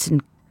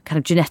certain kind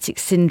of genetic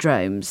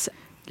syndromes.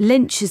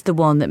 Lynch is the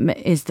one that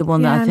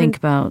I think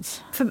about.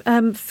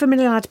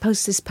 Familial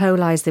adiposis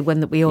poli is the one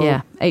that we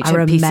all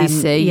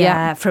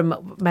HMPCC.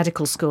 From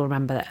medical school,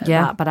 remember that.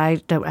 Yeah. But I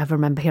don't ever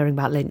remember hearing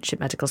about Lynch at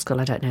medical school.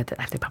 I don't know that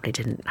they probably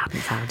hadn't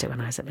found it when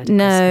I was at medical school.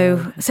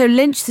 No. So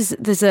Lynch,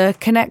 there's a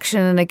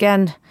connection, and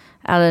again,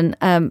 Ellen,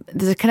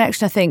 there's a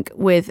connection, I think,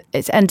 with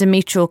it's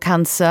endometrial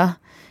cancer.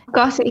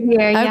 Got it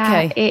here. Okay.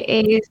 Yeah,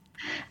 it is.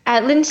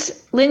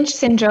 Lynch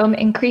syndrome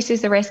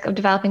increases the risk of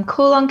developing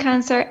colon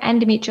cancer,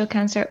 endometrial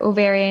cancer,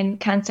 ovarian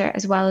cancer,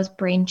 as well as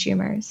brain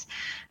tumours,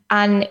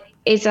 and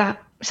is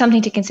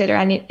something to consider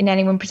in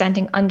anyone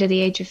presenting under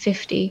the age of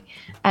 50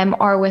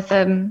 or with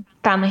a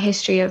family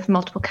history of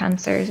multiple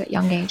cancers at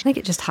young age. I think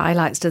it just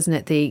highlights, doesn't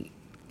it, the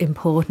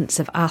importance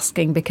of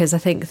asking, because I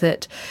think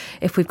that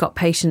if we've got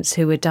patients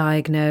who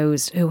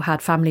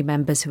had family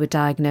members who were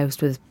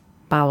diagnosed with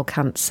bowel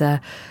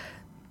cancer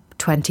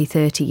 20,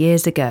 30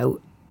 years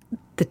ago,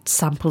 the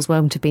samples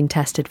won't have been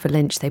tested for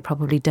Lynch. They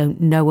probably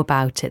don't know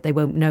about it. They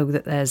won't know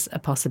that there's a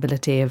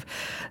possibility of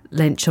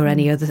Lynch or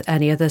any other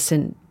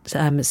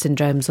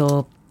syndromes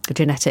or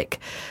genetic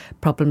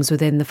problems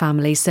within the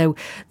family. So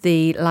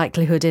the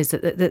likelihood is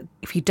that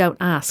if you don't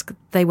ask,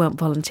 they won't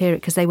volunteer it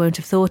because they won't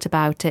have thought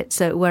about it.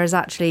 So whereas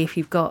actually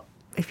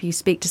if you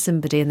speak to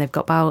somebody and they've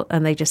got bowel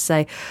and they just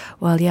say,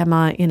 well, yeah,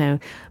 my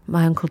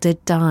uncle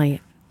did die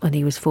when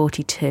he was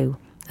 42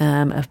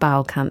 of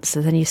bowel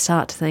cancer, then you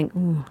start to think,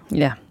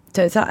 yeah.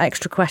 So it's that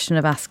extra question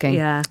of asking.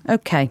 Yeah.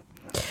 Okay.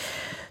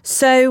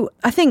 So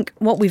I think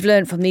what we've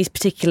learned from these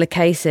particular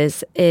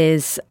cases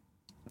is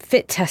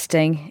FIT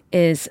testing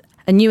is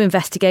a new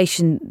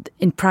investigation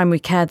in primary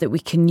care that we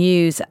can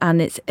use,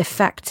 and it's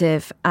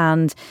effective,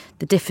 and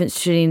the difference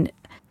between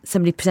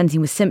somebody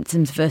presenting with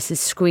symptoms versus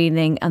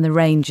screening and the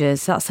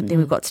ranges, that's something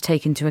we've got to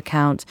take into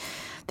account.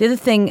 The other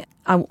thing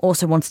I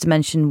also wanted to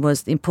mention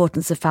was the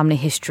importance of family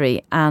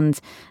history, and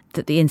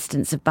that the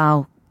incidence of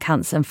bowel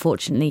cancer,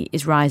 unfortunately,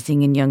 is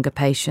rising in younger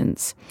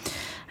patients.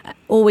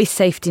 Always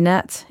safety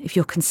net. If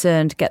you're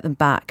concerned, get them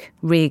back,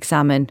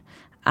 re-examine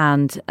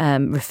and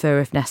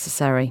refer if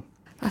necessary.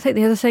 I think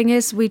the other thing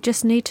is we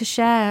just need to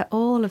share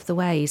all of the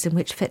ways in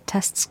which FIT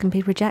tests can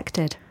be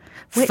rejected.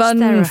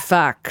 Fun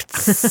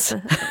facts.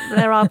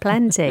 There are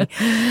plenty.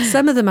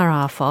 Some of them are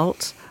our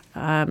fault.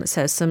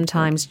 So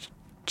sometimes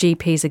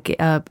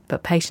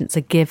but patients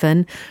are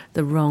given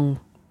the wrong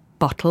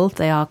bottle.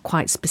 They are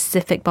quite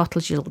specific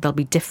bottles. They'll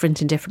be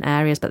different in different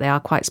areas, but they are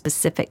quite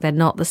specific. They're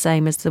not the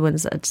same as the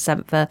ones that are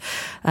sent for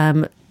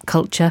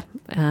culture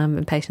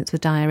in patients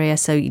with diarrhoea.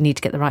 So you need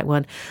to get the right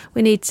one.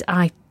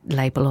 I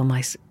label all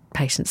my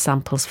patient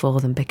samples for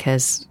them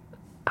because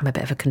I'm a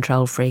bit of a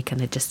control freak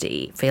and I just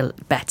feel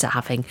better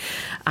having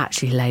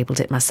actually labelled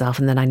it myself,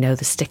 and then I know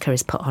the sticker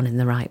is put on in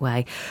the right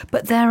way.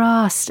 But there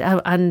are,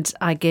 and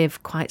I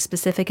give quite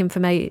specific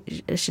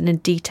information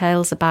and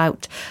details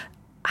about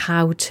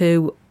how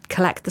to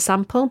collect the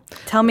sample.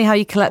 Tell me how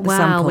you collect the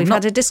sample. We've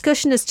had a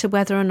discussion as to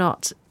whether or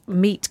not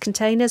meat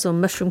containers or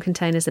mushroom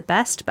containers are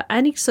best, but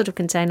any sort of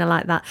container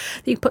like that,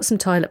 you can put some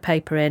toilet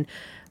paper in,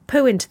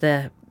 poo into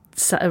the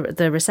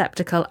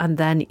receptacle, and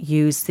then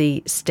use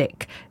the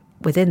stick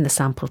within the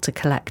sample to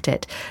collect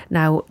it.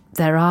 Now,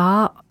 there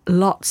are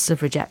lots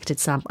of rejected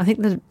samples. I think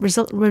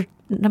the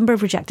number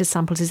of rejected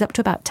samples is up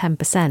to about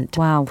 10%.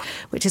 Wow.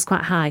 Which is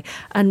quite high.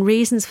 And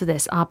reasons for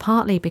this are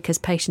partly because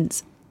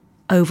patients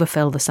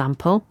overfill the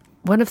sample.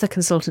 One of the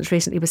consultants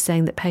recently was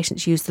saying that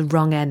patients use the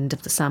wrong end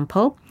of the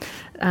sample,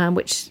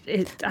 which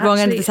is wrong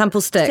end of the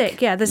sample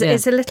stick. Yeah,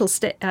 it's a little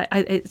stick.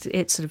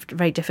 It's sort of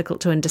very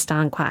difficult to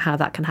understand quite how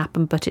that can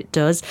happen, but it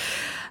does.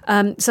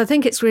 So I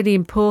think it's really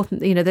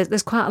important.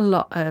 There's quite a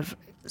lot of.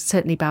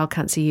 Certainly Bowel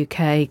Cancer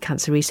UK,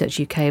 Cancer Research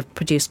UK have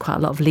produced quite a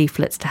lot of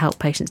leaflets to help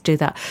patients do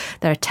that.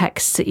 There are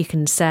texts that you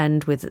can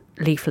send with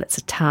leaflets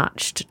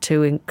attached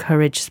to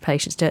encourage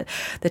patients to do it.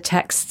 The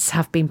texts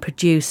have been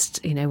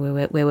produced,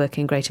 we're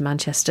working in Greater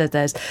Manchester.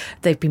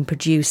 They've been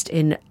produced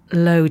in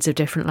loads of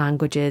different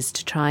languages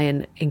to try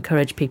and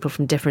encourage people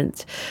from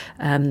different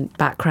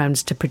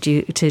backgrounds to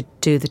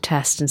do the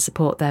test and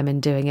support them in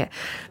doing it.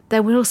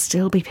 There will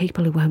still be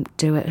people who won't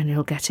do it and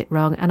who'll get it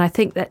wrong. And I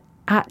think that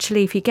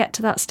actually, if you get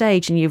to that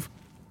stage and you've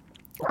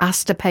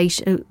asked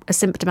a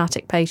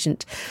symptomatic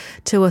patient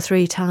 2 or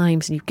 3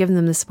 times and you've given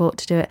them the support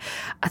to do it,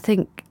 I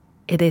think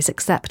it is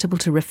acceptable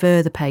to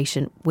refer the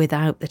patient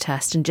without the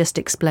test and just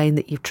explain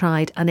that you've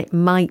tried. And it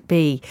might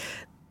be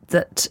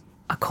that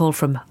a call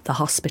from the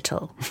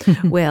hospital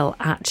will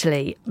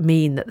actually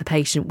mean that the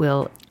patient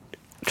will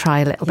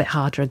try a little bit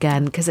harder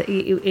again, because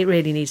it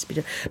really needs to be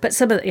done. But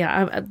some of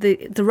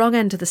the wrong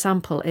end of the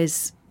sample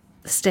is.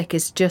 The stick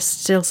is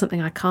just still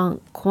something I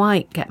can't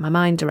quite get my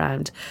mind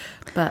around.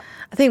 But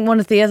I think one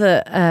of the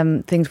other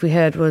things we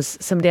heard was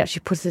somebody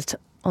actually put it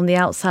on the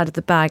outside of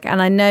the bag.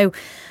 And I know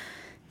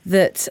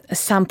that a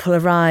sample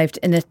arrived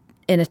in a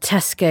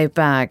Tesco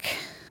bag,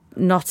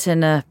 not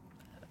in a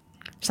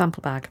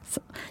sample bag.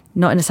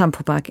 Not in a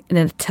sample bag, in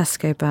a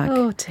Tesco bag.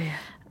 Oh dear.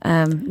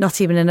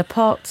 Not even in a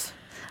pot.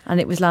 And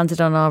it was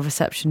landed on our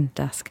reception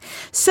desk.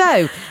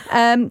 So,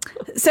 I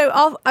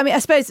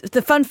suppose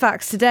the fun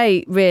facts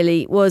today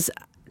really was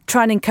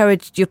try and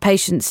encourage your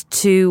patients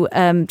to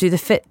do the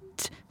FIT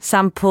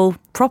sample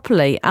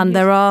properly. And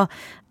there are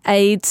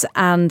aids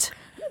and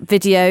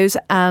videos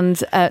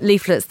and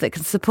leaflets that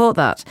can support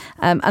that.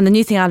 And the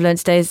new thing I've learned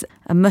today is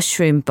a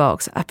mushroom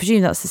box. I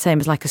presume that's the same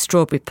as like a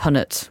strawberry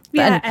punnet.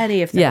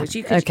 Any of those. Yeah,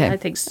 you could, okay. I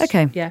think.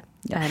 Okay. Yeah.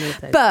 Any of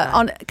those. But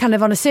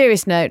on a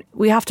serious note,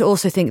 we have to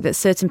also think that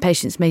certain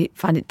patients may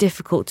find it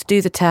difficult to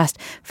do the test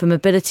for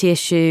mobility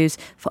issues,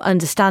 for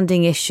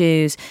understanding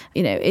issues.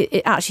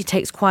 It actually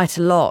takes quite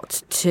a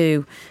lot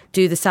to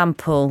do the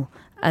sample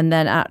and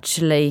then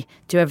actually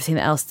do everything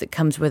else that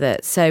comes with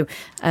it. So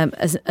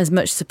as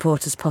much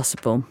support as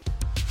possible.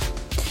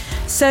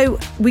 So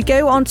we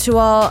go on to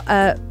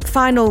our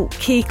final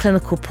key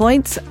clinical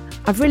points.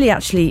 I've really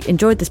actually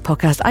enjoyed this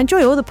podcast. I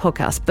enjoy all the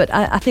podcasts, but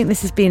I think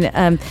this has been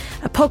a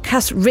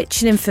podcast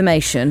rich in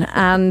information.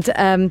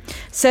 And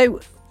so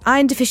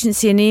iron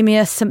deficiency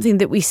anemia, something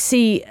that we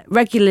see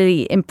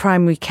regularly in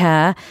primary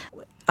care.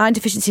 Iron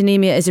deficiency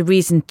anemia is a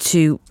reason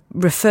to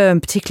refer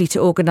and particularly to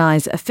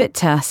organise a FIT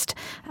test.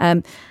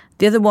 The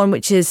other one,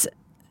 which is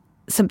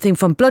something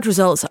from blood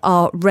results,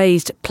 are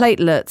raised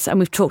platelets. And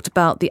we've talked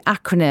about the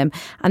acronym.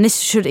 And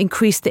this should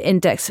increase the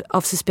index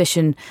of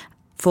suspicion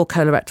for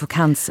colorectal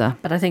cancer.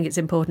 But I think it's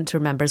important to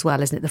remember as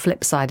well, isn't it, the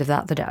flip side of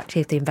that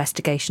actually if the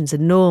investigations are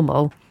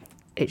normal,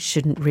 it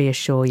shouldn't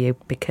reassure you,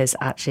 because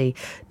actually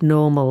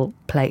normal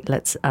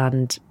platelets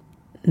and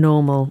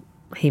normal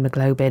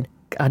haemoglobin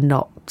are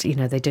not,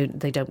 they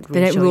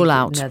don't rule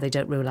out. No, they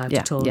don't rule out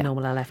at all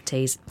normal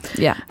LFTs.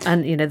 Yeah.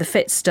 And the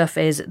FIT stuff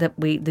is that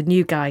the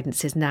new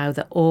guidance is now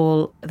that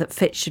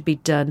FIT should be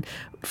done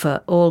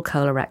for all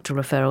colorectal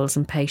referrals,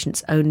 and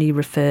patients only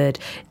referred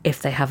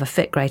if they have a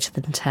FIT greater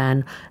than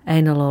 10,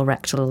 anal or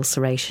rectal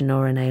ulceration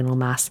or an anal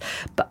mass.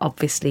 But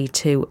obviously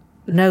to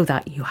know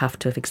that, you have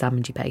to have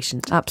examined your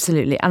patient.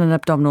 Absolutely, and an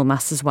abdominal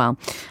mass as well.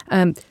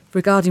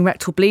 Regarding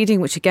rectal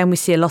bleeding, which again we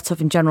see a lot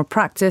of in general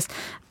practice,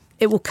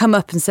 it will come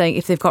up and saying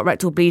if they've got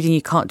rectal bleeding,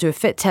 you can't do a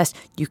fit test.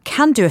 You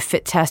can do a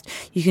fit test.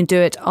 You can do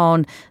it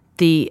on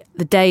the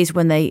days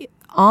when they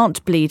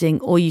aren't bleeding,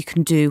 or you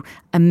can do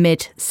a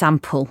mid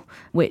sample,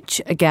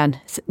 which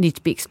again need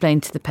to be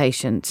explained to the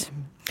patient.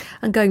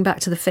 And going back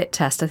to the fit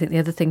test, I think the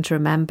other thing to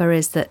remember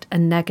is that a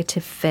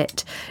negative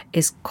fit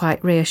is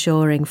quite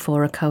reassuring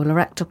for a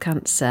colorectal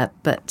cancer,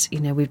 but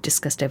we've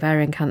discussed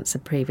ovarian cancer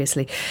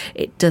previously.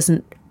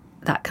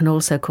 That can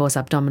also cause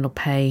abdominal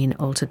pain,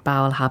 altered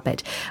bowel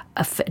habit.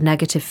 A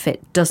negative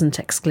fit doesn't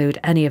exclude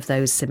any of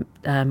those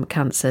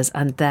cancers,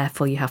 and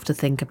therefore you have to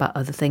think about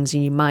other things,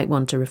 and you might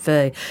want to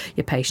refer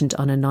your patient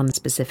on a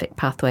non-specific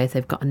pathway if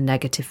they've got a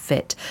negative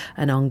fit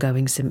and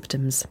ongoing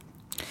symptoms.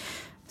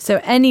 So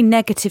any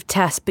negative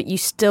test, but you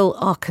still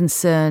are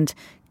concerned,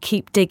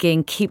 keep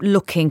digging, keep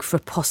looking for a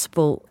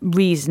possible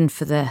reason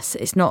for this.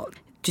 It's not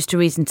just a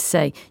reason to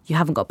say, you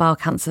haven't got bowel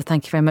cancer,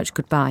 thank you very much,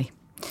 goodbye.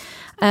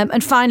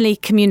 And finally,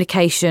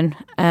 communication,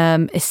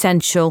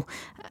 essential.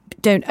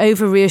 Don't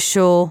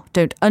over-reassure,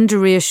 don't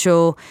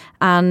under-reassure,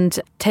 and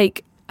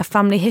take a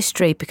family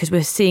history, because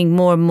we're seeing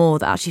more and more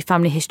that actually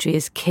family history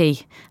is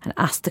key, and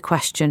ask the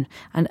question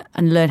and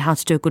learn how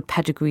to do a good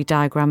pedigree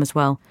diagram as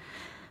well.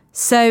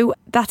 So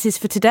that is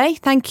for today.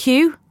 Thank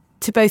you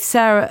to both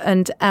Sarah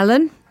and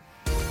Ellen.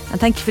 And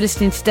thank you for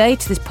listening today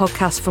to this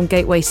podcast from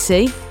Gateway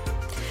C.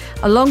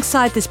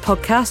 Alongside this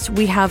podcast,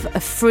 we have a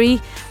free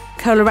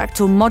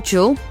colorectal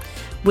module,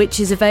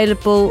 which is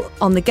available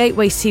on the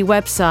Gateway C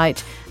website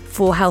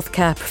for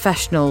healthcare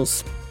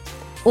professionals.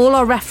 All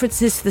our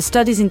references to the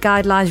studies and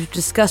guidelines we've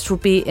discussed will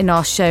be in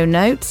our show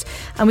notes.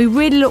 And we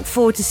really look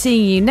forward to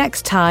seeing you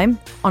next time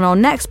on our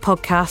next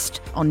podcast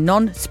on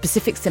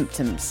non-specific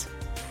symptoms.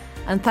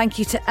 And thank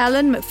you to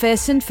Ellen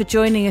McPherson for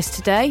joining us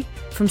today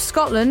from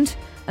Scotland,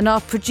 and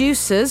our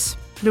producers,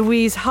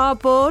 Louise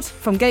Harbord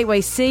from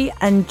Gateway C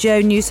and Joe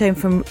Newshome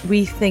from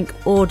Rethink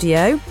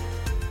Audio.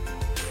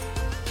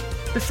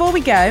 Before we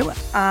go,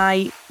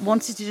 I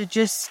wanted to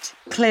just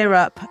clear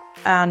up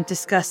and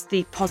discuss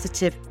the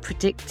positive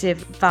predictive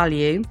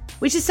value,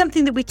 which is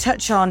something that we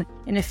touch on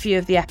in a few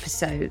of the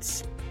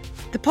episodes.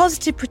 The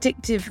positive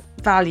predictive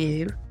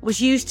value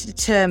was used to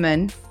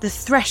determine the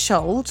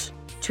threshold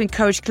to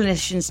encourage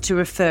clinicians to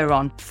refer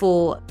on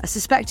for a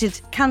suspected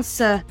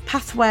cancer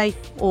pathway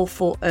or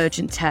for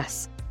urgent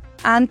tests.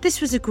 And this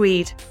was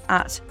agreed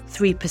at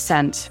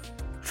 3%.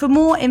 For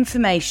more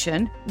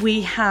information,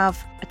 we have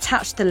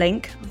attached the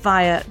link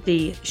via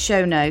the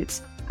show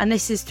notes, and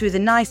this is through the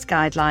NICE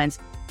guidelines.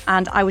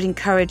 And I would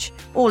encourage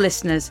all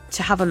listeners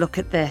to have a look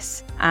at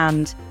this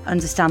and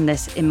understand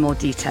this in more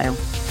detail.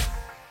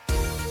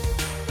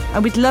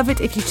 And we'd love it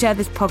if you share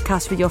this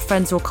podcast with your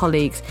friends or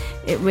colleagues.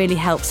 It really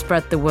helps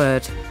spread the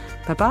word.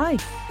 Bye-bye.